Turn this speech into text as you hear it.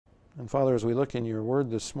And Father, as we look in your word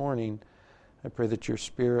this morning, I pray that your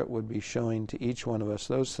Spirit would be showing to each one of us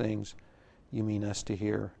those things you mean us to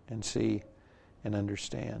hear and see and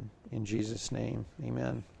understand. In Jesus' name,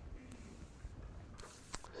 amen.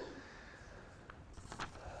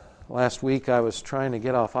 Last week I was trying to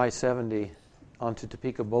get off I-70 onto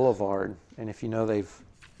Topeka Boulevard, and if you know, they've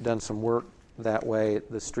done some work that way.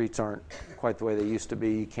 The streets aren't quite the way they used to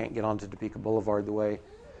be. You can't get onto Topeka Boulevard the way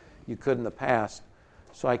you could in the past.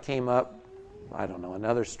 So I came up,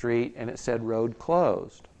 another street, and it said road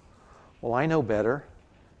closed. Well, I know better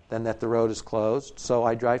than that the road is closed, so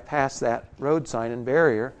I drive past that road sign and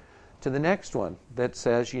barrier to the next one that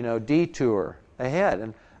says, detour ahead.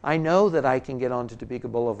 And I know that I can get onto Topeka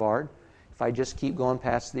Boulevard if I just keep going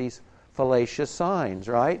past these fallacious signs,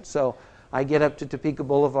 right? So I get up to Topeka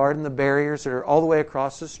Boulevard and the barriers are all the way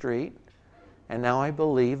across the street, and now I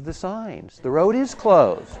believe the signs. The road is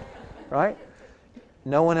closed, right?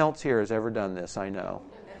 No one else here has ever done this, I know.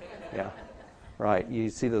 Yeah, right. You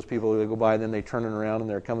see those people who go by, then they turn it around and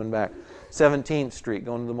they're coming back. 17th Street,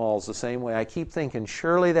 going to the malls the same way. I keep thinking,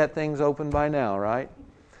 surely that thing's open by now, right?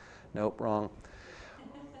 Nope, wrong.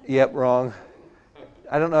 Yep, wrong.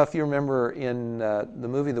 I don't know if you remember in the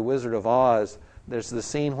movie The Wizard of Oz, there's the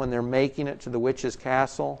scene when they're making it to the witch's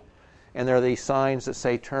castle, and there are these signs that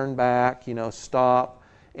say turn back, stop,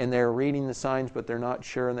 and they're reading the signs, but they're not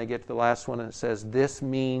sure, and they get to the last one, and it says, this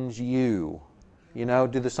means you. Do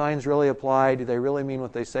the signs really apply? Do they really mean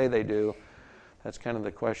what they say they do? That's kind of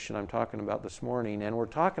the question I'm talking about this morning. And we're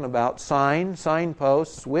talking about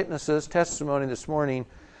signposts, witnesses, testimony this morning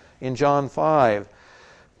in John 5.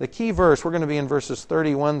 The key verse, we're going to be in verses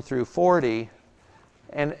 31 through 40.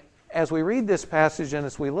 And as we read this passage and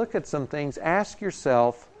as we look at some things, ask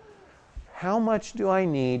yourself, how much do I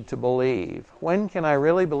need to believe? When can I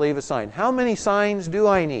really believe a sign? How many signs do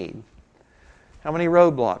I need? How many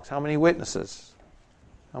roadblocks? How many witnesses?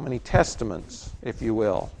 How many testaments, if you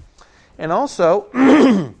will? And also,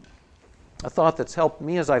 a thought that's helped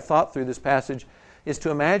me as I've thought through this passage is to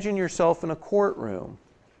imagine yourself in a courtroom.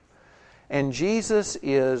 And Jesus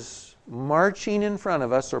is marching in front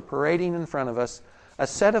of us or parading in front of us a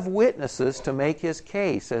set of witnesses to make his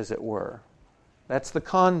case, as it were. That's the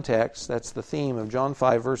context, that's the theme of John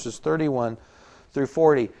 5, verses 31 through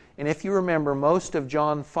 40. And if you remember, most of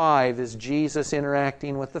John 5 is Jesus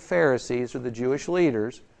interacting with the Pharisees or the Jewish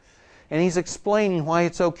leaders, and he's explaining why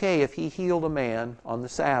it's okay if he healed a man on the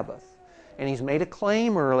Sabbath. And he's made a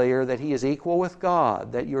claim earlier that he is equal with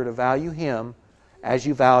God, that you're to value him as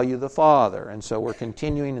you value the Father. And so we're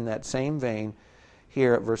continuing in that same vein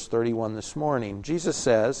here at verse 31 this morning. Jesus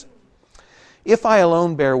says, if I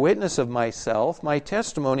alone bear witness of myself, my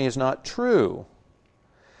testimony is not true.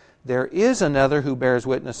 There is another who bears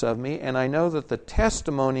witness of me, and I know that the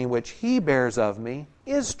testimony which he bears of me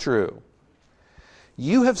is true.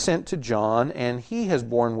 You have sent to John, and he has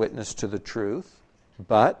borne witness to the truth.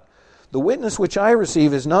 But the witness which I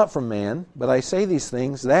receive is not from man, but I say these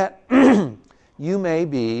things that you may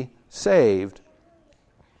be saved.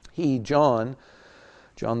 He, John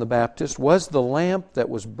the Baptist, was the lamp that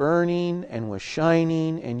was burning and was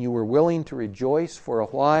shining, and you were willing to rejoice for a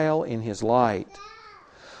while in his light.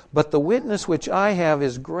 But the witness which I have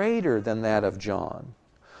is greater than that of John.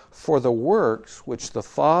 For the works which the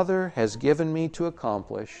Father has given me to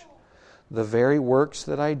accomplish, the very works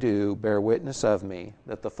that I do bear witness of me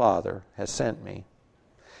that the Father has sent me.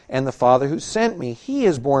 And the Father who sent me, he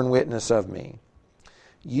has borne witness of me.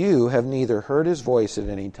 You have neither heard his voice at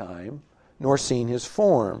any time, nor seen his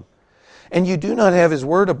form. And you do not have his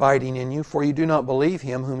word abiding in you, for you do not believe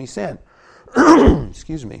him whom he sent.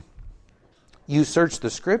 Excuse me. You search the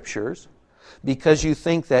Scriptures, because you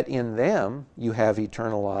think that in them you have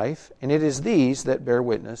eternal life, and it is these that bear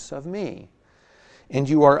witness of me. And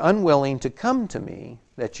you are unwilling to come to me,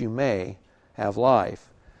 that you may have life.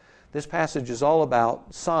 This passage is all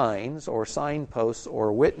about signs, or signposts,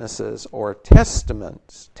 or witnesses, or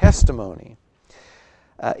testimony.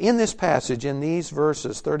 In this passage, in these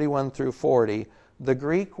verses, 31 through 40, the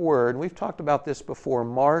Greek word, we've talked about this before,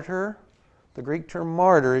 martyr, the Greek term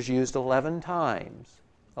martyr is used 11 times.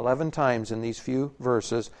 11 times in these few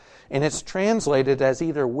verses, and it's translated as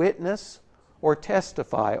either witness or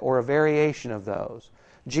testify, or a variation of those.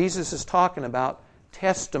 Jesus is talking about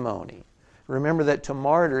testimony. Remember that to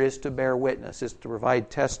martyr is to bear witness, is to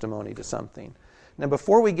provide testimony to something. Now,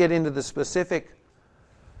 before we get into the specific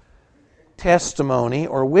testimony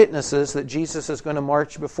or witnesses that Jesus is going to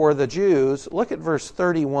march before the Jews, look at verse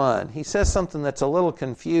 31. He says something that's a little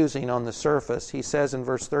confusing on the surface. He says in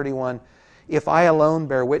verse 31, if I alone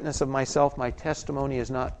bear witness of myself, my testimony is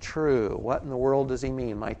not true. What in the world does he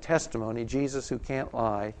mean? My testimony, Jesus who can't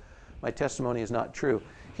lie, my testimony is not true.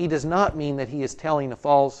 He does not mean that he is telling a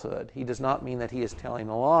falsehood. He does not mean that he is telling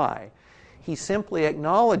a lie. He's simply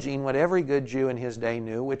acknowledging what every good Jew in his day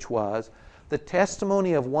knew, which was the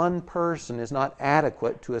testimony of one person is not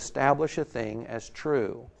adequate to establish a thing as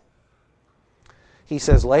true. He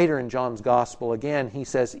says later in John's Gospel, again, he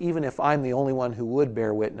says, even if I'm the only one who would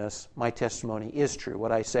bear witness, my testimony is true.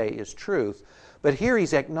 What I say is truth. But here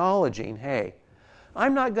he's acknowledging, hey,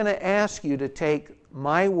 I'm not going to ask you to take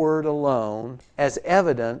my word alone as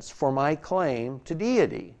evidence for my claim to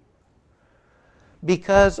deity.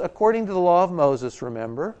 Because according to the law of Moses,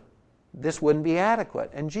 remember, this wouldn't be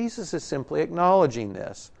adequate. And Jesus is simply acknowledging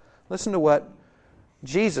this. Listen to what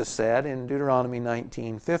Jesus said in Deuteronomy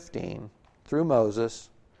 19:15 through Moses.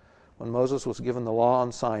 When Moses was given the law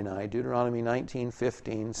on Sinai, Deuteronomy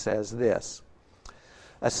 19:15 says this,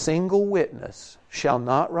 a single witness shall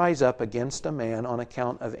not rise up against a man on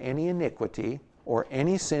account of any iniquity or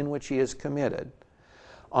any sin which he has committed.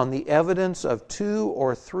 On the evidence of 2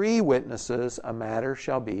 or 3 witnesses, a matter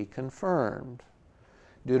shall be confirmed.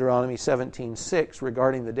 Deuteronomy 17:6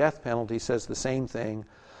 regarding the death penalty says the same thing.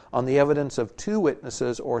 On the evidence of 2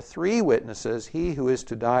 witnesses or 3 witnesses, he who is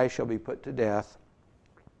to die shall be put to death.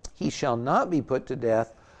 He shall not be put to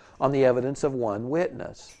death on the evidence of 1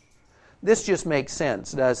 witness. This just makes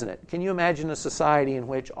sense, doesn't it? Can you imagine a society in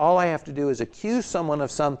which all I have to do is accuse someone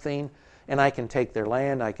of something and I can take their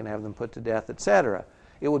land, I can have them put to death, etc.?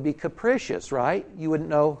 It would be capricious, right? You wouldn't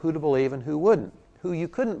know who to believe and who wouldn't, who you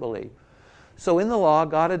couldn't believe. So in the law,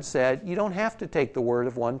 God had said, you don't have to take the word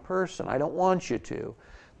of one person. I don't want you to.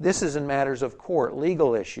 This is in matters of court,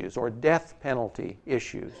 legal issues, or death penalty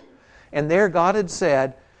issues. And there God had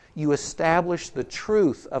said, you establish the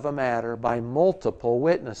truth of a matter by multiple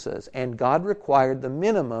witnesses. And God required the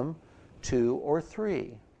minimum 2 or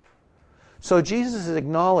 3. So Jesus is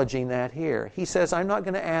acknowledging that here. He says, I'm not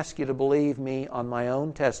going to ask you to believe me on my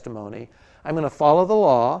own testimony. I'm going to follow the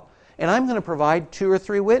law, and I'm going to provide 2 or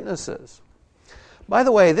 3 witnesses. By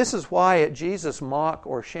the way, this is why at Jesus' mock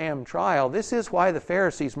or sham trial, this is why the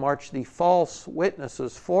Pharisees marched the false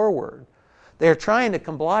witnesses forward. They're trying to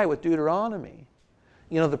comply with Deuteronomy.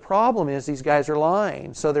 You know, the problem is these guys are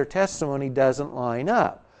lying, so their testimony doesn't line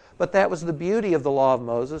up. But that was the beauty of the law of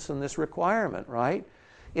Moses and this requirement, right?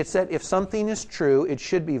 It's that if something is true, it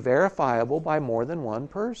should be verifiable by more than one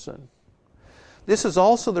person. This is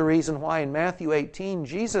also the reason why in Matthew 18,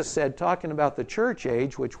 Jesus said, talking about the church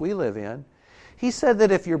age, which we live in, he said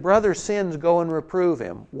that if your brother sins, go and reprove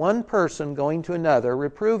him. One person going to another,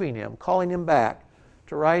 reproving him, calling him back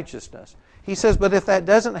to righteousness. He says, but if that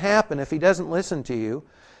doesn't happen, if he doesn't listen to you,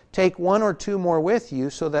 take 1 or 2 more with you,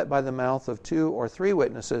 so that by the mouth of 2 or 3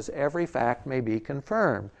 witnesses every fact may be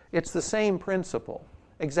confirmed. It's the same principle,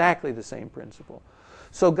 exactly the same principle.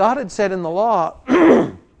 So God had said in the law,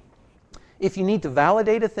 if you need to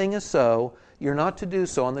validate a thing as so, you're not to do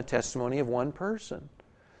so on the testimony of one person.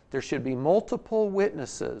 There should be multiple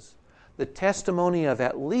witnesses, the testimony of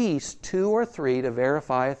at least 2 or 3 to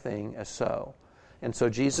verify a thing as so. And so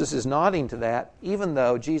Jesus is nodding to that, even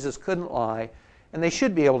though Jesus couldn't lie, and they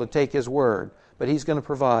should be able to take his word, but he's going to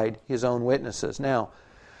provide his own witnesses. Now,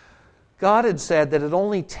 God had said that it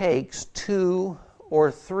only takes 2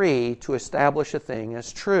 or 3 to establish a thing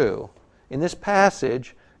as true. In this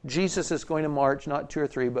passage, Jesus is going to march not 2 or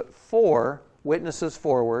 3, but 4 witnesses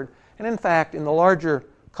forward. And in fact, in the larger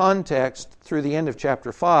context through the end of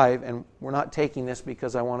chapter 5, and we're not taking this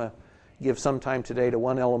because I want to give some time today to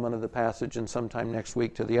one element of the passage and sometime next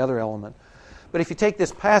week to the other element. But if you take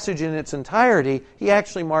this passage in its entirety, he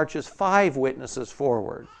actually marches 5 witnesses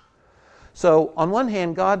forward. So on one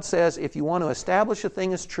hand, God says if you want to establish a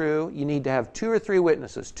thing as true, you need to have 2 or 3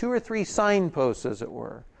 witnesses, 2 or 3 signposts, as it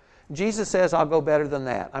were. Jesus says, I'll go better than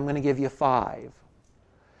that. I'm going to give you 5.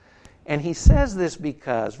 And he says this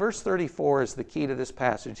because, verse 34 is the key to this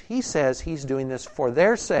passage. He says he's doing this for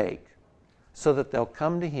their sake, so that they'll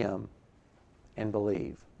come to him and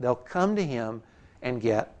believe. They'll come to him and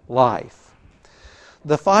get life.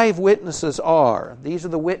 The 5 witnesses are, these are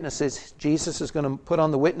the witnesses Jesus is going to put on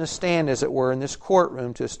the witness stand, as it were, in this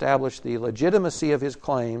courtroom to establish the legitimacy of his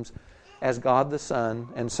claims as God the Son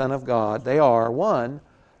and Son of God. They are, 1,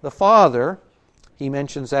 the Father. He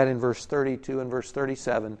mentions that in verse 32 and verse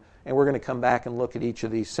 37, and we're going to come back and look at each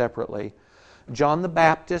of these separately. John the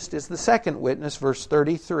Baptist is the second witness, verse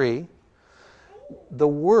 33. The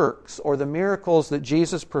works or the miracles that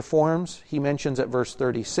Jesus performs, he mentions at verse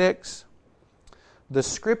 36. The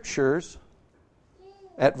Scriptures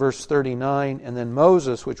at verse 39, and then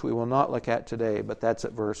Moses, which we will not look at today, but that's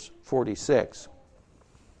at verse 46.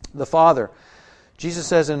 The Father. Jesus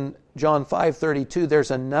says in John 5:32,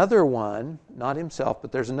 there's another one, not himself,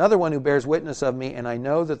 but there's another one who bears witness of me, and I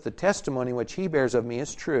know that the testimony which he bears of me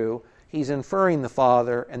is true. He's inferring the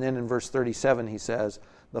Father, and then in verse 37 he says,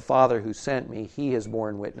 the Father who sent me, he has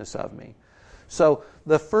borne witness of me. So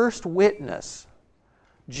the first witness,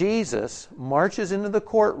 Jesus, marches into the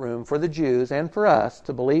courtroom for the Jews and for us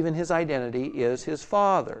to believe in his identity is his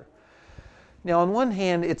Father. Now, on one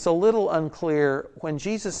hand, it's a little unclear when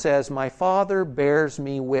Jesus says, my Father bears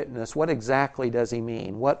me witness. What exactly does he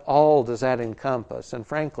mean? What all does that encompass? And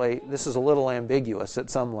frankly, this is a little ambiguous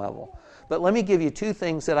at some level. But let me give you two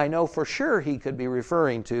things that I know for sure he could be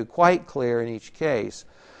referring to, quite clear in each case.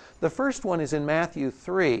 The first one is in Matthew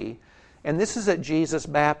 3, and this is at Jesus'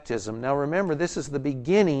 baptism. Now remember, this is the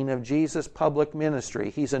beginning of Jesus' public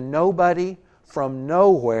ministry. He's a nobody from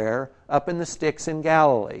nowhere up in the sticks in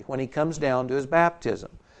Galilee when he comes down to his baptism.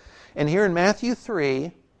 And here in Matthew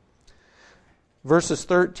 3, verses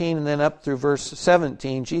 13 and then up through verse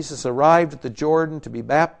 17, Jesus arrived at the Jordan to be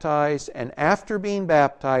baptized, and after being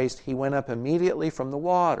baptized, he went up immediately from the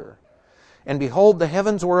water. And behold, the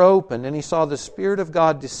heavens were opened, and he saw the Spirit of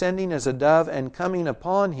God descending as a dove and coming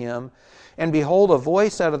upon him. And behold, a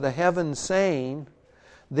voice out of the heavens saying,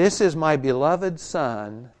 this is my beloved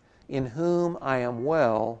Son, in whom I am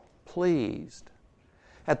well pleased.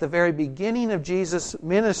 At the very beginning of Jesus'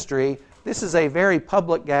 ministry, this is a very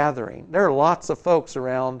public gathering. There are lots of folks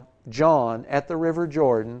around John at the River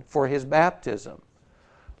Jordan for his baptism.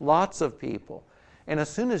 Lots of people. And as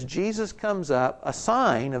soon as Jesus comes up, a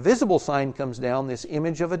sign, a visible sign comes down, this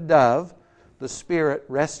image of a dove, the Spirit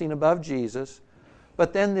resting above Jesus.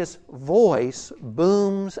 But then this voice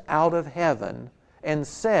booms out of heaven and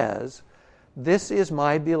says, this is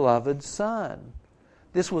my beloved Son.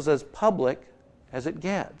 This was as public as it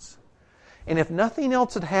gets. And if nothing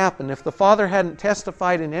else had happened, if the Father hadn't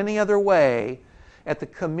testified in any other way, at the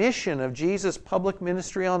commission of Jesus' public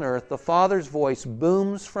ministry on earth, the Father's voice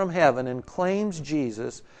booms from heaven and claims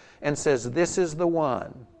Jesus and says, this is the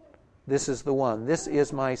one. This is the one. This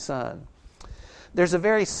is my Son. There's a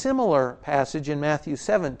very similar passage in Matthew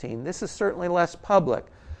 17. This is certainly less public.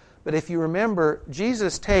 But if you remember,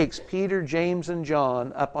 Jesus takes Peter, James, and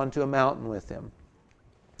John up onto a mountain with him.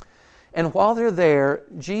 And while they're there,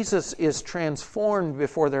 Jesus is transformed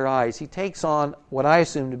before their eyes. He takes on what I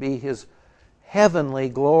assume to be his heavenly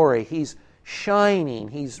glory. He's shining.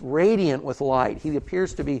 He's radiant with light. He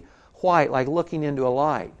appears to be white, like looking into a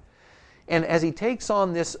light. And as he takes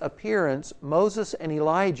on this appearance, Moses and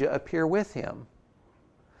Elijah appear with him.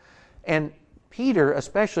 And Peter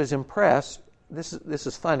especially is impressed. This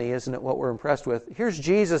is funny, isn't it, what we're impressed with? Here's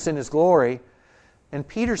Jesus in his glory, and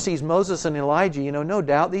Peter sees Moses and Elijah. No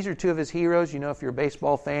doubt, these are two of his heroes. If you're a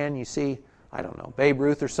baseball fan, you see, I don't know, Babe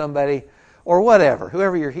Ruth or somebody, or whatever,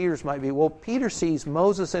 whoever your heroes might be. Well, Peter sees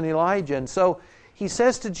Moses and Elijah, and so he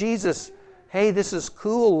says to Jesus, hey, this is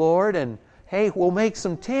cool, Lord, and hey, we'll make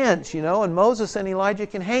some tents, and Moses and Elijah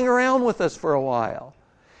can hang around with us for a while.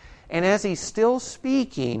 And as he's still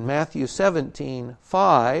speaking, Matthew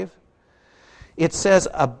 17:5, it says,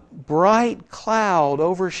 a bright cloud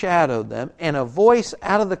overshadowed them, and a voice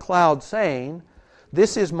out of the cloud saying,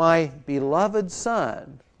 this is my beloved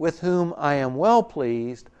Son, with whom I am well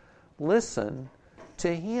pleased. Listen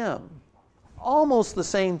to him. Almost the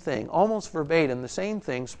same thing, almost verbatim, the same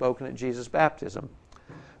thing spoken at Jesus' baptism.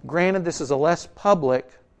 Granted, this is a less public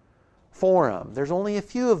forum. There's only a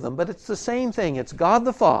few of them, but it's the same thing. It's God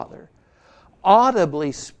the Father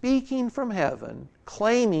audibly speaking from heaven,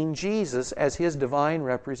 claiming Jesus as his divine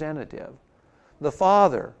representative. The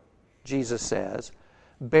Father, Jesus says,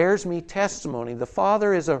 bears me testimony. The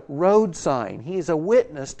Father is a road sign. He is a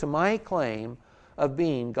witness to my claim of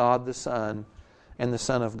being God the Son and the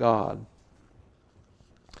Son of God.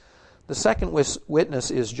 The second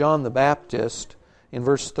witness is John the Baptist. In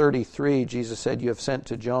verse 33, Jesus said, you have sent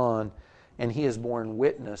to John, and he has borne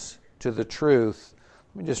witness to the truth.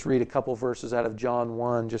 Let me just read a couple verses out of John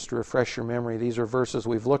 1 just to refresh your memory. These are verses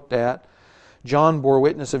we've looked at. John bore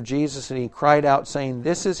witness of Jesus, and he cried out, saying,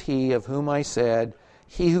 this is he of whom I said,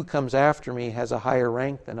 he who comes after me has a higher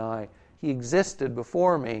rank than I. He existed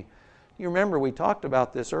before me. You remember we talked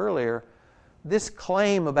about this earlier. This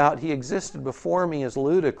claim about he existed before me is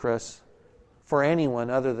ludicrous for anyone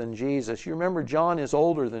other than Jesus. You remember John is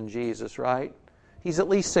older than Jesus, right? He's at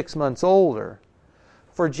least 6 months older.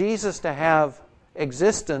 For Jesus to have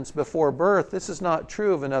existence before birth, this is not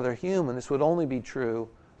true of another human. This would only be true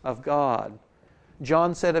of God.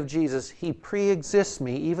 John said of Jesus, he pre-exists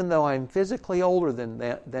me, even though I'm physically older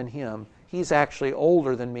than him. He's actually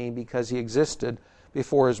older than me because he existed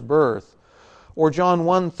before his birth. Or John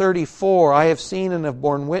 1:34, I have seen and have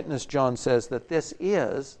borne witness, John says, that this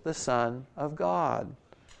is the Son of God.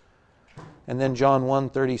 And then John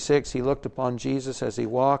 1:36, he looked upon Jesus as he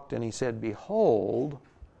walked and he said, behold,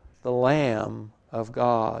 the Lamb of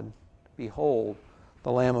God. Behold,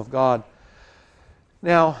 the Lamb of God.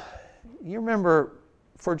 Now, you remember,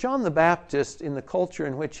 for John the Baptist, in the culture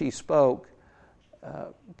in which he spoke,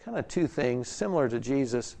 kind of two things similar to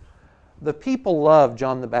Jesus. The people loved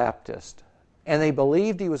John the Baptist, and they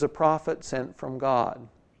believed he was a prophet sent from God.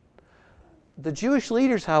 The Jewish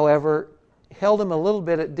leaders, however, held him a little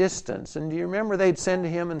bit at distance. And do you remember they'd send to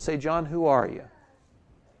him and say, John, who are you?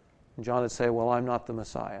 And John would say, well, I'm not the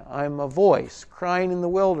Messiah. I'm a voice crying in the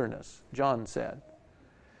wilderness, John said.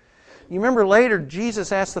 You remember later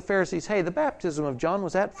Jesus asked the Pharisees, hey, the baptism of John,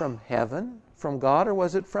 was that from heaven, from God, or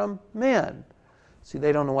was it from men? See,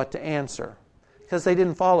 they don't know what to answer because they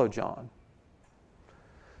didn't follow John.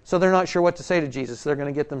 So they're not sure what to say to Jesus. They're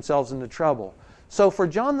going to get themselves into trouble. So for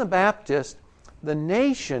John the Baptist, the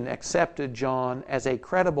nation accepted John as a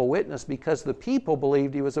credible witness because the people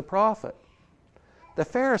believed he was a prophet. The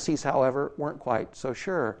Pharisees, however, weren't quite so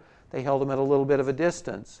sure. They held him at a little bit of a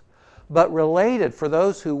distance. But related, for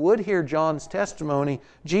those who would hear John's testimony,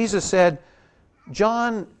 Jesus said,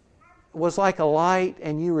 John was like a light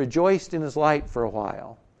and you rejoiced in his light for a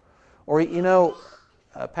while. Or,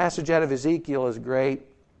 a passage out of Ezekiel is great.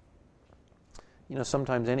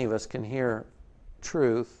 Sometimes any of us can hear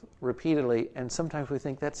truth repeatedly, and sometimes we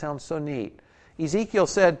think that sounds so neat.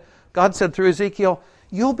 God said through Ezekiel,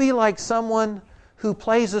 you'll be like someone who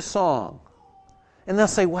plays a song. And they'll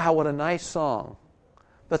say, wow, what a nice song.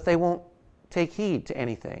 But they won't take heed to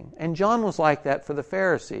anything. And John was like that for the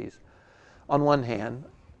Pharisees, on one hand.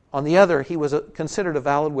 On the other, he was considered a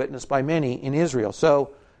valid witness by many in Israel.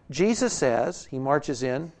 So Jesus says, he marches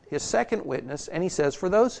in, his second witness, and he says, for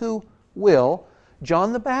those who will,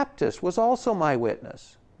 John the Baptist was also my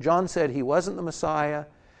witness. John said he wasn't the Messiah.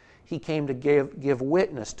 He came to give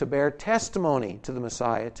witness, to bear testimony to the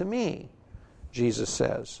Messiah, to me, Jesus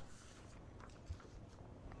says.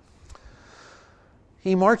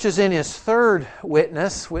 He marches in his third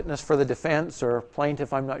witness for the defense, or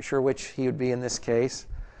plaintiff, I'm not sure which he would be in this case.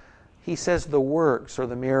 He says the works or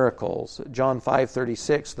the miracles. John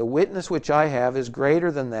 5:36, the witness which I have is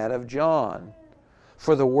greater than that of John.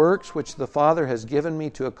 For the works which the Father has given me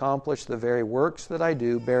to accomplish, the very works that I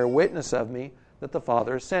do, bear witness of me that the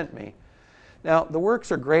Father has sent me. Now, the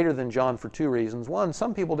works are greater than John for two reasons. One,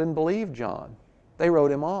 some people didn't believe John. They wrote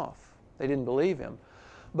him off. They didn't believe him.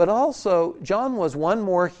 But also, John was one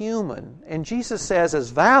more human. And Jesus says, as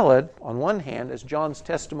valid, on one hand, as John's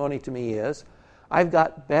testimony to me is, I've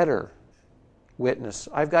got better witness.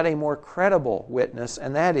 I've got a more credible witness,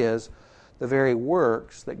 and that is the very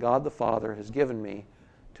works that God the Father has given me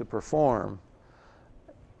to perform.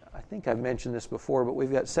 I think I've mentioned this before, but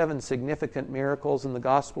we've got 7 significant miracles in the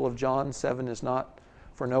Gospel of John. 7 is not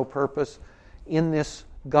for no purpose. In this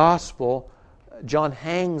Gospel, John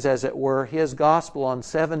hangs, as it were, his Gospel on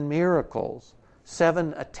 7 miracles,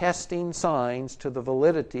 7 attesting signs to the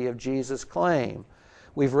validity of Jesus' claim.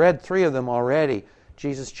 We've read 3 of them already.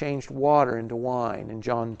 Jesus changed water into wine in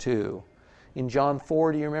John 2. In John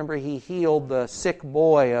 4, do you remember, he healed the sick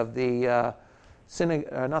boy of the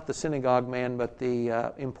not the synagogue man, but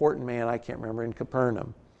the important man, I can't remember, in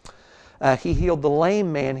Capernaum. He healed the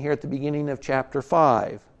lame man here at the beginning of chapter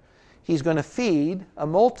 5. He's going to feed a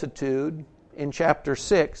multitude in chapter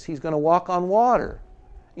 6. He's going to walk on water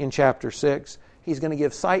in chapter 6. He's going to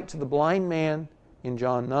give sight to the blind man in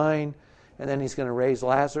John 9. And then he's going to raise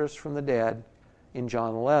Lazarus from the dead in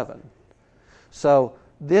John 11. So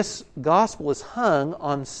this gospel is hung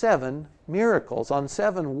on 7 miracles, on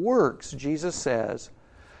 7 works, Jesus says,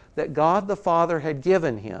 that God the Father had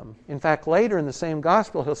given him. In fact, later in the same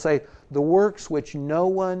gospel, he'll say, the works which no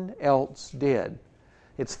one else did.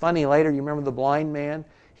 It's funny, later, you remember the blind man?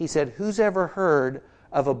 He said, who's ever heard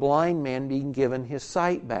of a blind man being given his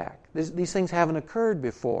sight back? These things haven't occurred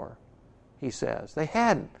before, he says. They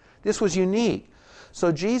hadn't. This was unique.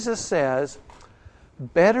 So Jesus says,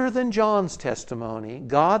 better than John's testimony,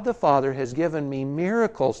 God the Father has given me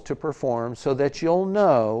miracles to perform so that you'll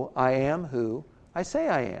know I am who I say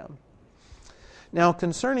I am. Now,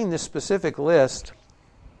 concerning this specific list,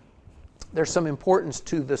 there's some importance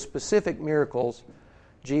to the specific miracles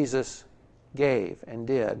Jesus gave and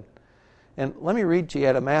did. And let me read to you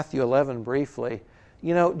out of Matthew 11 briefly.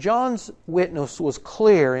 John's witness was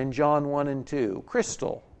clear in John 1 and 2,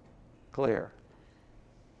 crystal clear.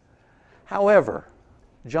 However,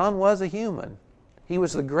 John was a human. He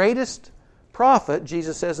was the greatest prophet,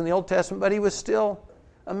 Jesus says in the Old Testament, but he was still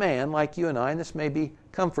a man like you and I, and this may be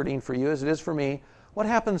comforting for you as it is for me, what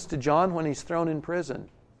happens to John when he's thrown in prison?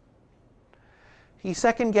 He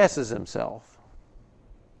second guesses himself.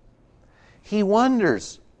 He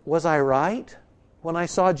wonders, was I right when I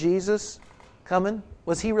saw Jesus coming?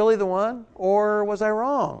 Was he really the one, or was I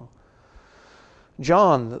wrong?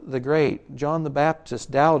 John the Great, John the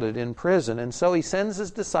Baptist, doubted in prison, and so he sends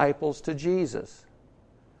his disciples to Jesus.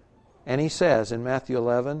 And he says in Matthew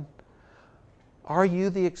 11, "Are you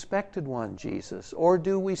the expected one, Jesus, or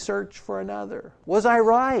do we search for another? Was I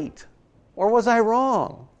right, or was I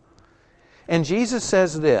wrong?" And Jesus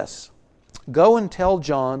says this, "Go and tell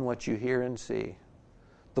John what you hear and see.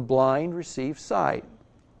 The blind receive sight,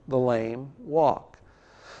 the lame walk.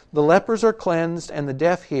 The lepers are cleansed and the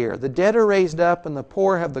deaf hear. The dead are raised up and the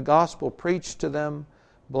poor have the gospel preached to them.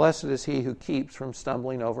 Blessed is he who keeps from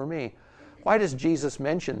stumbling over me." Why does Jesus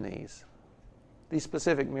mention these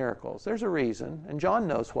specific miracles? There's a reason, and John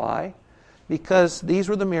knows why. Because these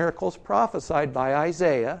were the miracles prophesied by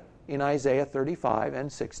Isaiah in Isaiah 35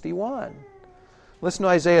 and 61. Listen to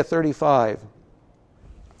Isaiah 35.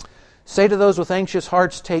 "Say to those with anxious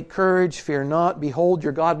hearts, take courage, fear not. Behold,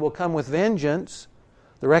 your God will come with vengeance.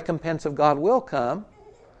 The recompense of God will come,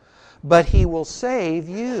 but he will save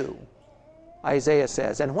you," Isaiah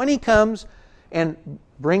says. "And when he comes and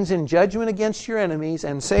brings in judgment against your enemies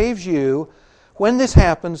and saves you, when this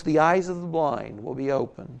happens, the eyes of the blind will be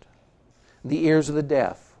opened. The ears of the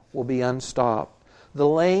deaf will be unstopped. The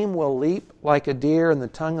lame will leap like a deer, and the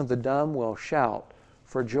tongue of the dumb will shout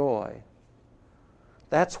for joy."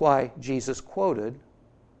 That's why Jesus quoted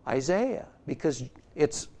Isaiah, because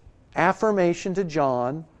it's affirmation to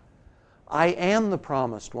John, I am the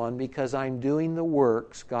promised one because I'm doing the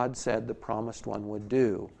works God said the promised one would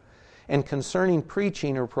do. And concerning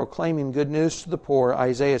preaching or proclaiming good news to the poor,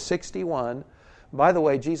 Isaiah 61. By the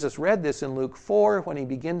way, Jesus read this in Luke 4 when he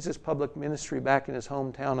begins his public ministry back in his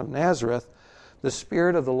hometown of Nazareth. "The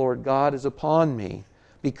Spirit of the Lord God is upon me,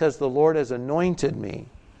 because the Lord has anointed me."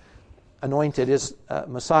 Anointed is,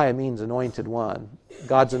 Messiah means anointed one.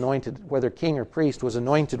 God's anointed, whether king or priest, was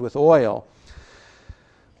anointed with oil.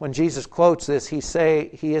 When Jesus quotes this, he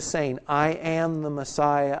is saying, I am the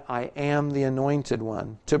Messiah, I am the anointed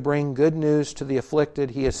one. To bring good news to the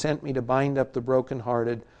afflicted, he has sent me to bind up the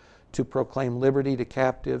brokenhearted, to proclaim liberty to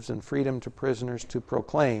captives and freedom to prisoners, to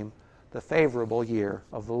proclaim the favorable year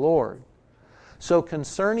of the Lord. So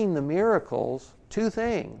concerning the miracles, two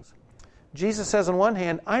things. Jesus says on one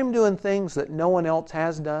hand, I'm doing things that no one else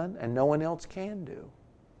has done and no one else can do.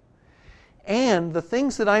 And the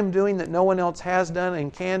things that I'm doing that no one else has done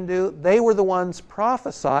and can do, they were the ones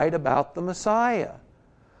prophesied about the Messiah.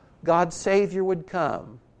 God's Savior would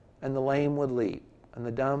come, and the lame would leap, and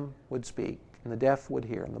the dumb would speak, and the deaf would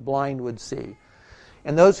hear, and the blind would see.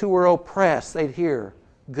 And those who were oppressed, they'd hear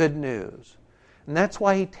good news. And that's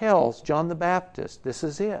why he tells John the Baptist, this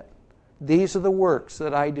is it. These are the works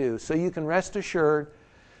that I do. So you can rest assured,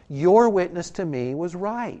 your witness to me was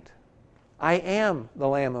right. I am the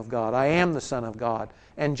Lamb of God. I am the Son of God.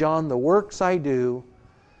 And John, the works I do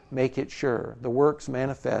make it sure. The works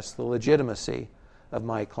manifest the legitimacy of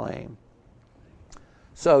my claim.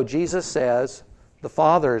 So Jesus says, the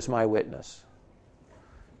Father is my witness.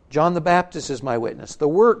 John the Baptist is my witness. The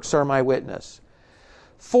works are my witness.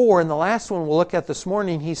 4, and the last one we'll look at this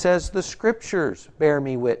morning, he says, the Scriptures bear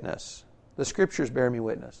me witness. The Scriptures bear me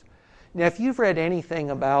witness. Now, if you've read anything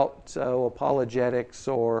about apologetics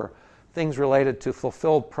or things related to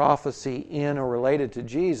fulfilled prophecy in or related to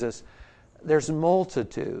Jesus, there's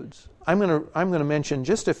multitudes. I'm going to mention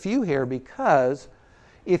just a few here because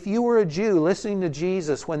if you were a Jew listening to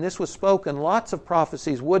Jesus when this was spoken, lots of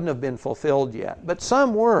prophecies wouldn't have been fulfilled yet, but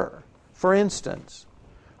some were. For instance,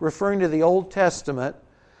 referring to the Old Testament,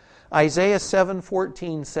 Isaiah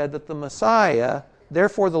 7:14 said that the Messiah,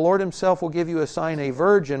 therefore the Lord himself will give you a sign, a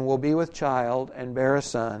virgin will be with child and bear a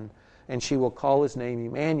son, and she will call his name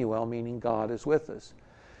Emmanuel, meaning God is with us.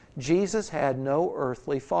 Jesus had no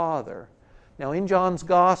earthly father. Now in John's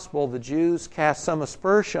Gospel, the Jews cast some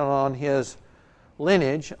aspersion on his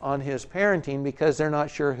lineage, on his parenting, because they're not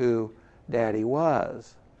sure who Daddy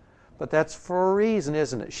was. But that's for a reason,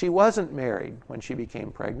 isn't it? She wasn't married when she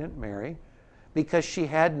became pregnant, Mary, because she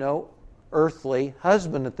had no earthly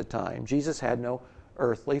husband at the time. Jesus had no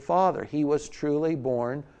earthly father. He was truly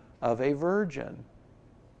born of a virgin.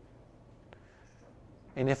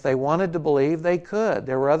 And if they wanted to believe, they could.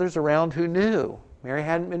 There were others around who knew. Mary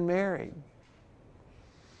hadn't been married.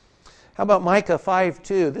 How about Micah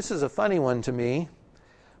 5:2? This is a funny one to me.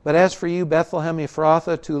 But as for you, Bethlehem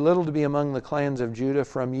Ephrathah, too little to be among the clans of Judah,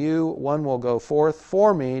 from you one will go forth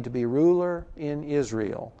for me to be ruler in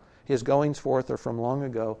Israel. His goings forth are from long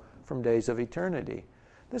ago, from days of eternity.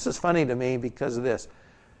 This is funny to me because of this.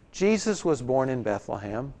 Jesus was born in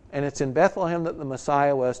Bethlehem, and it's in Bethlehem that the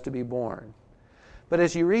Messiah was to be born. But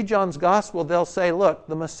as you read John's Gospel, they'll say, look,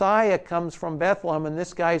 the Messiah comes from Bethlehem, and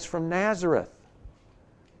this guy's from Nazareth.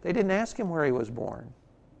 They didn't ask him where he was born.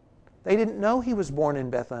 They didn't know he was born in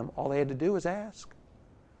Bethlehem. All they had to do was ask,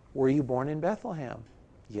 were you born in Bethlehem?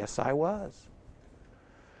 Yes, I was.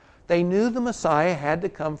 They knew the Messiah had to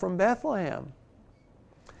come from Bethlehem.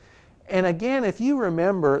 And again, if you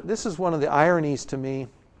remember, this is one of the ironies to me,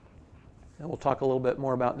 and we'll talk a little bit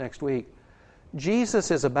more about next week. Jesus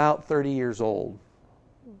is about 30 years old.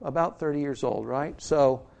 About 30 years old, right?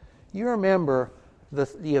 So you remember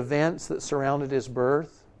the events that surrounded his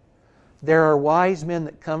birth. There are wise men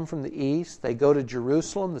that come from the east. They go to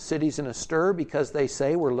Jerusalem. The city's in a stir because they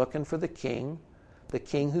say, we're looking for the king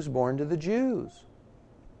who's born to the Jews.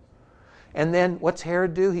 And then what's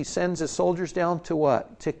Herod do? He sends his soldiers down to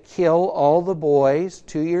what? To kill all the boys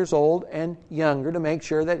 2 years old and younger to make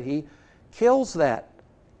sure that he kills that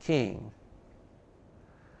king.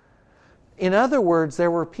 In other words, there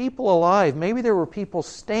were people alive. Maybe there were people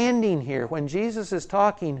standing here when Jesus is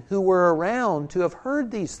talking who were around to have heard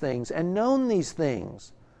these things and known these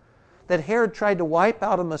things. That Herod tried to wipe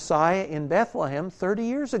out a Messiah in Bethlehem 30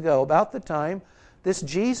 years ago, about the time this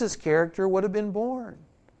Jesus character would have been born.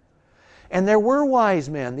 And there were wise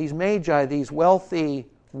men, these magi, these wealthy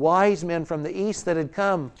wise men from the east that had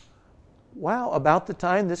come, about the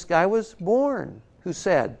time this guy was born, who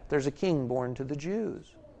said, there's a king born to the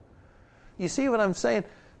Jews. You see what I'm saying?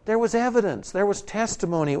 There was evidence. There was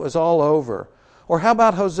testimony. It was all over. Or how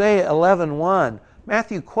about Hosea 11:1?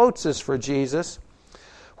 Matthew quotes this for Jesus.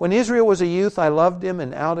 When Israel was a youth, I loved him,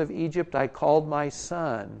 and out of Egypt I called my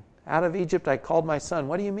son. Out of Egypt I called my son.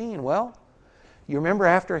 What do you mean? Well, you remember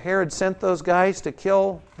after Herod sent those guys to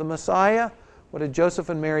kill the Messiah, what did Joseph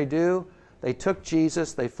and Mary do? They took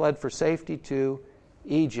Jesus, they fled for safety to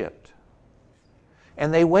Egypt.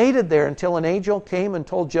 And they waited there until an angel came and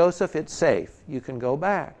told Joseph, it's safe, you can go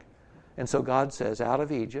back. And so God says, out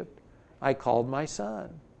of Egypt, I called my son.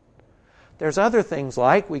 There's other things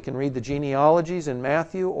like, we can read the genealogies in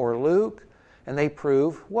Matthew or Luke, and they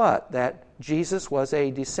prove what? That Jesus was a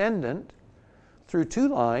descendant through two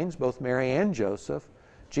lines, both Mary and Joseph.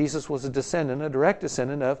 Jesus was a descendant, a direct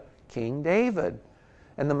descendant of King David.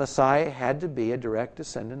 And the Messiah had to be a direct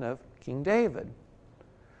descendant of King David.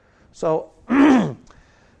 So,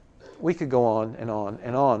 we could go on and on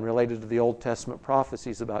and on related to the Old Testament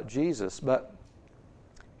prophecies about Jesus, but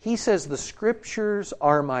he says, the Scriptures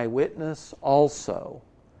are my witness also.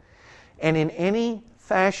 And in any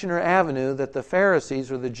fashion or avenue that the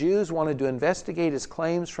Pharisees or the Jews wanted to investigate his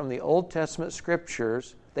claims from the Old Testament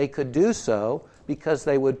Scriptures, they could do so because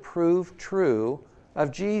they would prove true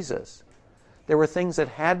of Jesus. There were things that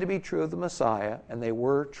had to be true of the Messiah, and they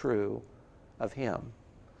were true of him.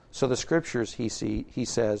 So the Scriptures, he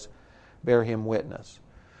says, bear him witness.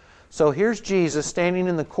 So here's Jesus standing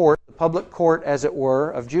in the court, the public court, as it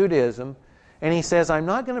were, of Judaism, and he says, I'm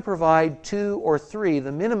not going to provide 2 or 3,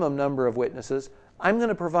 the minimum number of witnesses. I'm going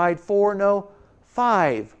to provide 4, no,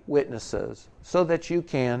 5 witnesses so that you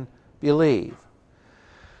can believe.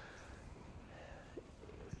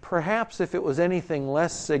 Perhaps if it was anything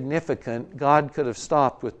less significant, God could have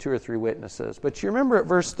stopped with 2 or 3 witnesses. But you remember at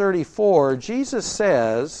verse 34, Jesus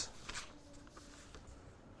says,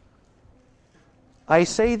 I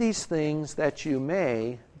say these things that you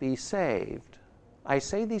may be saved. I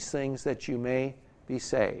say these things that you may be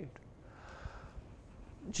saved.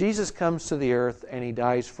 Jesus comes to the earth and he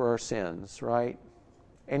dies for our sins, right?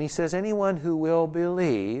 And he says anyone who will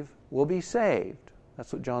believe will be saved.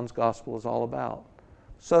 That's what John's Gospel is all about.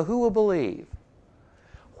 So who will believe?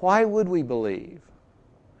 Why would we believe?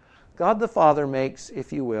 God the Father makes,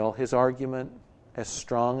 if you will, his argument as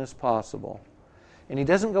strong as possible. And he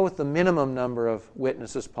doesn't go with the minimum number of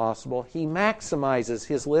witnesses possible. He maximizes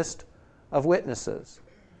his list of witnesses.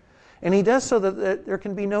 And he does so that there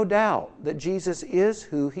can be no doubt that Jesus is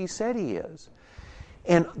who he said he is.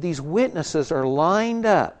 And these witnesses are lined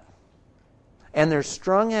up and they're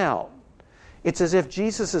strung out. It's as if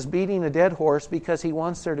Jesus is beating a dead horse because he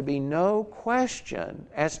wants there to be no question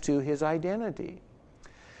as to his identity.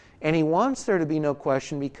 And he wants there to be no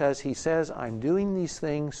question because he says, I'm doing these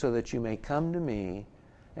things so that you may come to me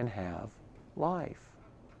and have life.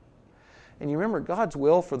 And you remember God's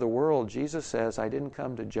will for the world, Jesus says, I didn't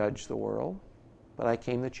come to judge the world, but I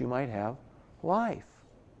came that you might have life.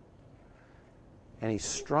 And he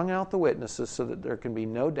strung out the witnesses so that there can be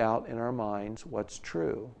no doubt in our minds what's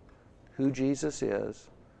true, who Jesus is,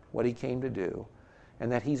 what he came to do,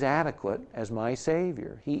 and that He's adequate as my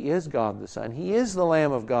Savior. He is God the Son. He is the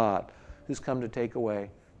Lamb of God who's come to take away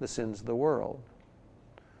the sins of the world.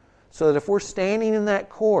 So that if we're standing in that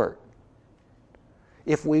court,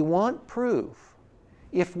 if we want proof,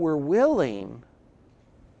 if we're willing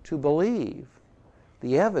to believe,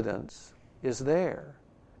 the evidence is there.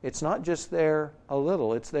 It's not just there a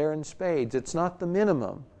little, it's there in spades. It's not the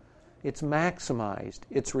minimum. It's maximized.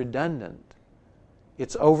 It's redundant.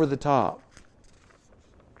 It's over the top.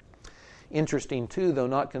 Interesting too, though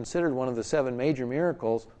not considered one of the 7 major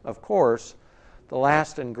miracles, of course, the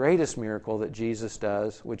last and greatest miracle that Jesus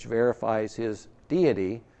does, which verifies His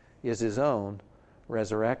deity, is His own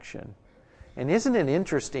resurrection. And isn't it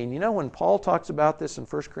interesting, when Paul talks about this in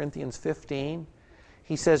 1 Corinthians 15,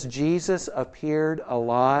 he says Jesus appeared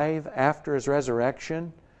alive after His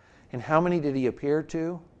resurrection. And how many did He appear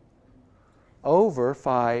to? Over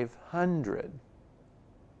 500.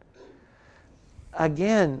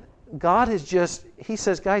 Again, God is He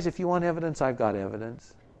says, guys, if you want evidence, I've got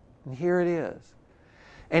evidence. And here it is.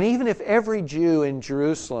 And even if every Jew in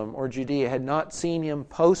Jerusalem or Judea had not seen Him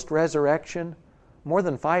post-resurrection, more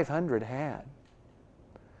than 500 had.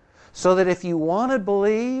 So that if you want to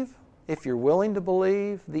believe, if you're willing to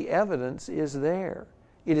believe, the evidence is there.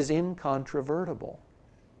 It is incontrovertible.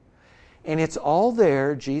 And it's all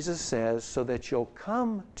there, Jesus says, so that you'll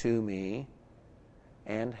come to me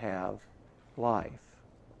and have life.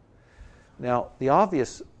 Now, the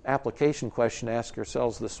obvious application question to ask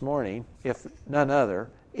ourselves this morning, if none other,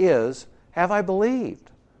 is, have I believed?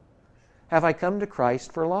 Have I come to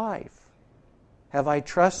Christ for life? Have I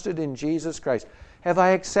trusted in Jesus Christ? Have I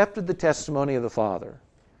accepted the testimony of the Father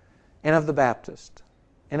and of the Baptist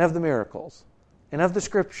and of the miracles and of the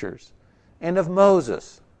Scriptures and of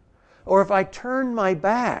Moses? Or if I turn my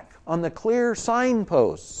back on the clear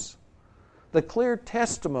signposts, the clear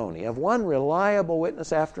testimony of one reliable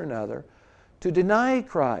witness after another, to deny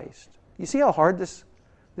Christ. You see how hard this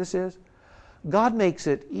is? God makes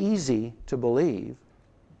it easy to believe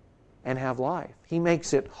and have life. He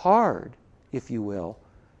makes it hard, if you will,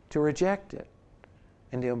 to reject it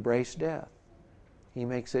and to embrace death. He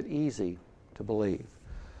makes it easy to believe.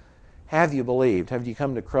 Have you believed? Have you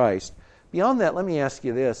come to Christ? Beyond that, let me ask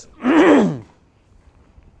you this.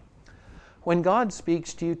 When God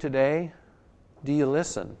speaks to you today, do you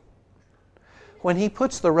listen? When He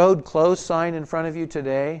puts the road closed sign in front of you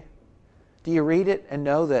today, do you read it and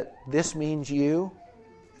know that this means you?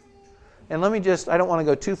 And let me I don't want to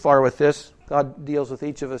go too far with this. God deals with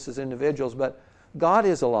each of us as individuals, but God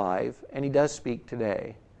is alive and He does speak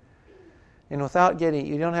today. And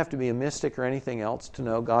you don't have to be a mystic or anything else to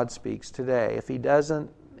know God speaks today. If He doesn't,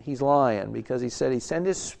 He's lying, because He said He'd send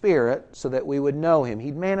His Spirit so that we would know Him.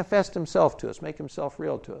 He'd manifest Himself to us, make Himself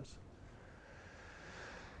real to us.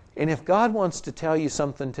 And if God wants to tell you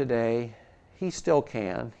something today, He still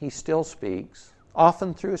can. He still speaks.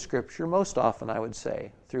 Often through Scripture, most often I would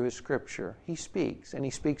say, through His Scripture. He speaks, and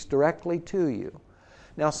He speaks directly to you.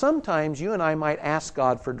 Now sometimes you and I might ask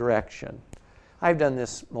God for direction. I've done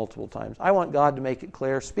this multiple times. I want God to make it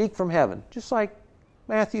clear. Speak from heaven, just like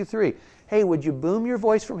Matthew 3. Hey, would you boom your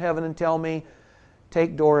voice from heaven and tell me,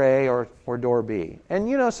 take door A or door B?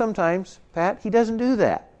 And sometimes, Pat, He doesn't do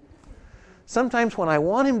that. Sometimes when I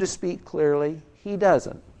want Him to speak clearly, He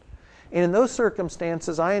doesn't. And in those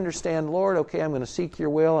circumstances, I understand, Lord, okay, I'm going to seek your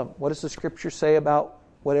will. What does the Scripture say about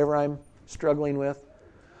whatever I'm struggling with?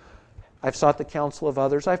 I've sought the counsel of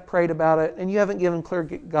others. I've prayed about it, and you haven't given clear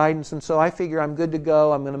guidance, and so I figure I'm good to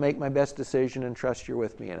go. I'm going to make my best decision and trust you're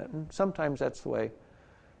with me in it. And sometimes that's the way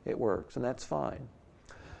it works, and that's fine.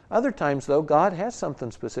 Other times, though, God has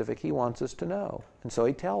something specific He wants us to know, and so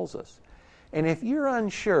He tells us. And if you're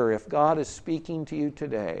unsure if God is speaking to you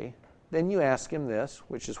today, then you ask Him this,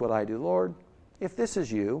 which is what I do. Lord, if this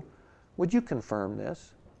is you, would you confirm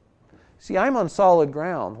this? See, I'm on solid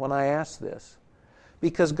ground when I ask this,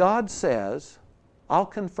 because God says, I'll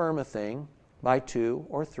confirm a thing by 2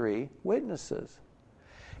 or 3 witnesses.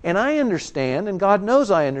 And I understand, and God knows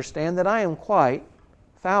I understand, that I am quite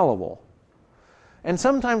fallible. And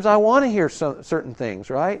sometimes I want to hear certain things,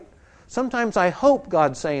 right? Sometimes I hope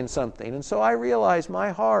God's saying something, and so I realize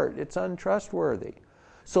my heart, it's untrustworthy.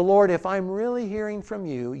 So Lord, if I'm really hearing from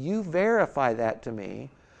you, you verify that to me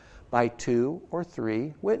by 2 or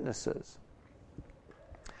 3 witnesses.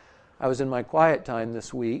 I was in my quiet time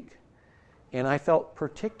this week, and I felt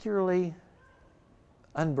particularly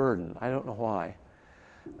unburdened. I don't know why.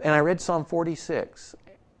 And I read Psalm 46.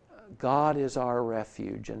 God is our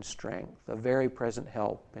refuge and strength, a very present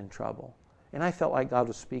help in trouble. And I felt like God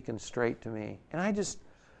was speaking straight to me. And I just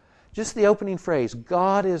the opening phrase,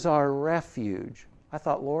 God is our refuge. I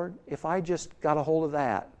thought, Lord, if I just got a hold of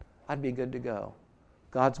that, I'd be good to go.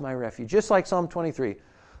 God's my refuge. Just like Psalm 23.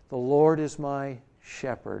 The Lord is my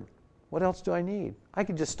shepherd. What else do I need? I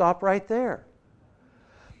could just stop right there.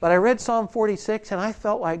 But I read Psalm 46 and I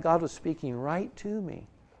felt like God was speaking right to me.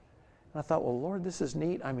 And I thought, well, Lord, this is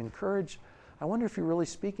neat. I'm encouraged. I wonder if you're really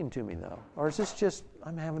speaking to me, though. Or is this just,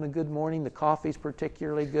 I'm having a good morning, the coffee's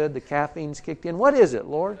particularly good, the caffeine's kicked in. What is it,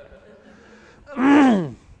 Lord?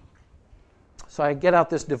 So I get out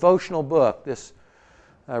this devotional book, this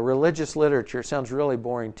religious literature. Sounds really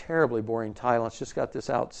boring, terribly boring title. It's just got this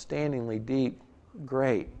outstandingly deep,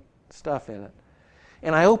 great stuff in it.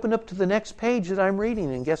 And I open up to the next page that I'm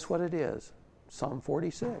reading, and guess what it is? Psalm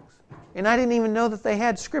 46. And I didn't even know that they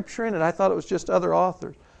had scripture in it. I thought it was just other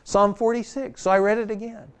authors. Psalm 46. So I read it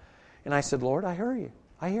again. And I said, Lord, I hear you.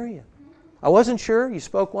 I hear you. I wasn't sure. You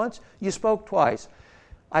spoke once. You spoke twice.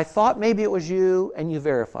 I thought maybe it was you, and you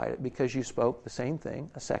verified it because you spoke the same thing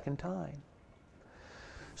a second time.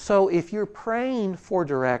 So if you're praying for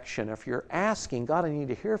direction, if you're asking, God, I need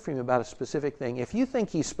to hear from you about a specific thing, if you think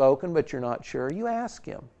He's spoken but you're not sure, you ask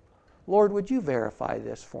Him, Lord, would you verify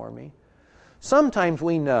this for me? Sometimes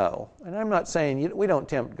we know, and I'm not saying we don't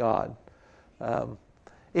tempt God.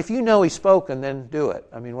 If you know He's spoken, then do it.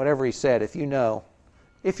 I mean, whatever He said, if you know.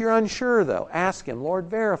 If you're unsure, though, ask Him, Lord,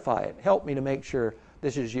 verify it. Help me to make sure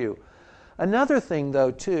this is you. Another thing, though,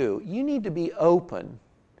 too, you need to be open.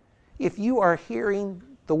 If you are hearing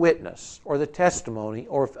the witness or the testimony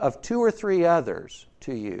or of two or three others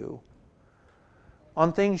to you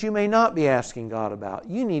on things you may not be asking God about,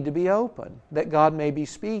 you need to be open that God may be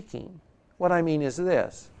speaking. What I mean is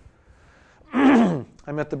this. I'm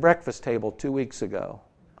at the breakfast table 2 weeks ago.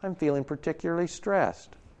 I'm feeling particularly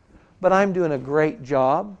stressed, but I'm doing a great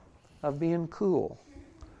job of being cool.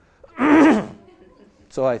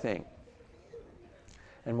 So I think.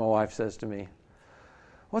 And my wife says to me,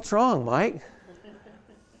 "What's wrong, Mike?"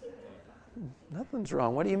 "Nothing's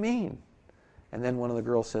wrong. What do you mean?" And then one of the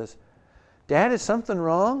girls says, "Dad, is something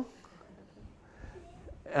wrong?"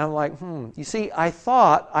 And I'm like, You see, I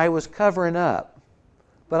thought I was covering up.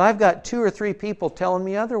 But I've got 2 or 3 people telling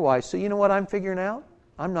me otherwise. So you know what I'm figuring out?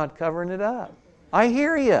 I'm not covering it up. I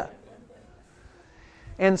hear you.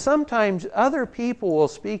 And sometimes other people will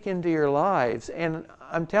speak into your lives. And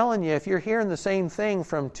I'm telling you, if you're hearing the same thing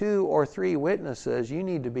from 2 or 3 witnesses, you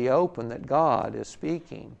need to be open that God is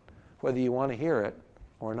speaking, whether you want to hear it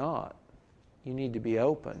or not. You need to be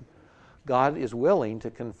open. God is willing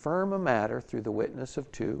to confirm a matter through the witness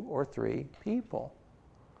of 2 or 3 people.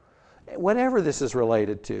 Whatever this is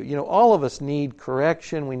related to. You know, all of us need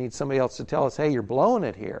correction. We need somebody else to tell us, hey, you're blowing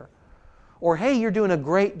it here. Or, hey, you're doing a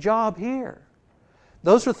great job here.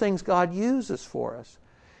 Those are things God uses for us.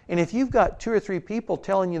 And if you've got 2 or 3 people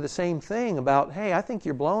telling you the same thing about, hey, I think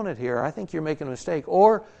you're blowing it here. I think you're making a mistake.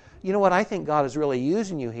 Or, you know what, I think God is really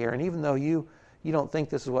using you here. And even though you don't think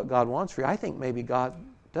this is what God wants for you, I think maybe God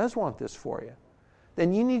does want this for you.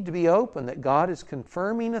 Then you need to be open that God is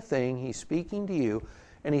confirming a thing. He's speaking to you.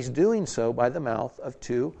 And He's doing so by the mouth of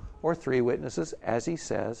 2 or 3 witnesses, as He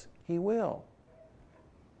says He will.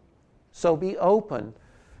 So be open.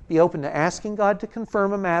 Be open to asking God to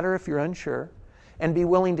confirm a matter if you're unsure, and be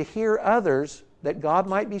willing to hear others that God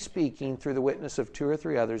might be speaking through the witness of 2 or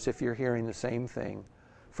 3 others if you're hearing the same thing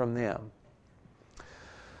from them.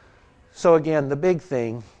 So again, the biggest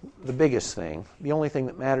thing, the only thing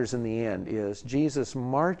that matters in the end is Jesus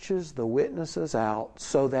marches the witnesses out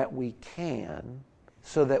so that we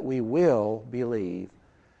will believe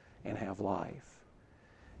and have life.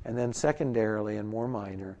 And then secondarily and more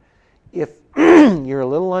minor, if you're a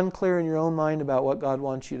little unclear in your own mind about what God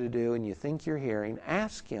wants you to do and you think you're hearing,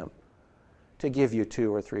 ask Him to give you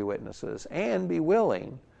 2 or 3 witnesses and be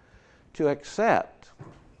willing to accept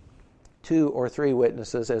 2 or 3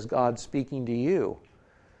 witnesses as God speaking to you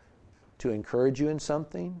to encourage you in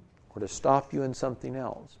something or to stop you in something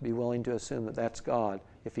else. Be willing to assume that that's God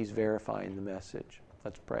if He's verifying the message.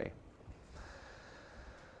 Let's pray.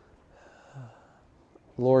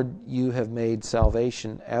 Lord, you have made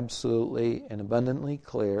salvation absolutely and abundantly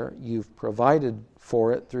clear. You've provided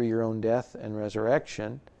for it through your own death and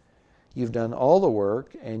resurrection. You've done all the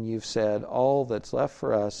work, and you've said all that's left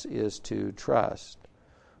for us is to trust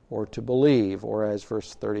or to believe, or as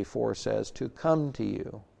verse 34 says, to come to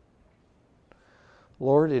you.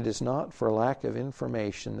 Lord, it is not for lack of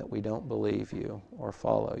information that we don't believe you or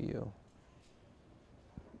follow you.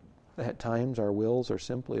 At times our wills are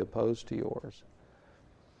simply opposed to yours.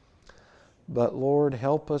 But Lord,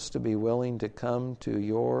 help us to be willing to come to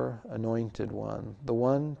your anointed one, the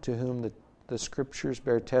one to whom the Scriptures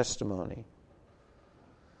bear testimony.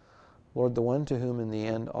 Lord, the one to whom in the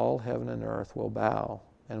end all heaven and earth will bow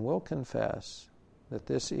and will confess that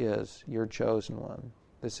this is your chosen one.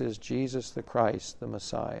 This is Jesus the Christ, the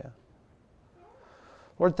Messiah.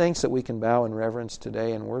 Lord, thanks that we can bow in reverence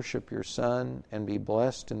today and worship your Son and be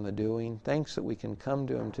blessed in the doing. Thanks that we can come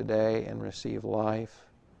to him today and receive life.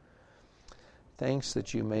 Thanks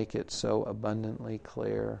that you make it so abundantly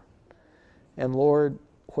clear. And Lord,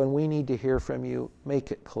 when we need to hear from you,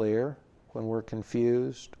 make it clear. When we're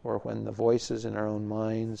confused or when the voices in our own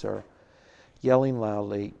minds are yelling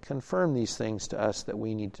loudly, confirm these things to us that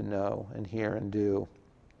we need to know and hear and do.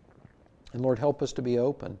 And Lord, help us to be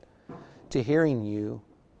open to hearing you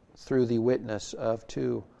through the witness of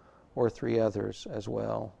 2 or 3 others as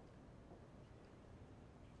well.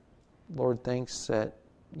 Lord, thanks that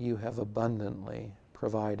you have abundantly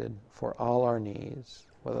provided for all our needs,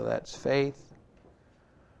 whether that's faith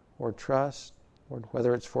or trust, or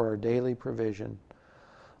whether it's for our daily provision.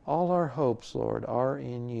 All our hopes, Lord, are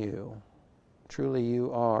in you. Truly,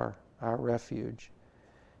 you are our refuge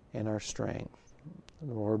and our strength.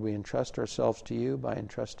 Lord, we entrust ourselves to you by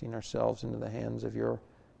entrusting ourselves into the hands of your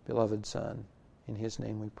beloved Son. In his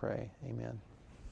name we pray. Amen.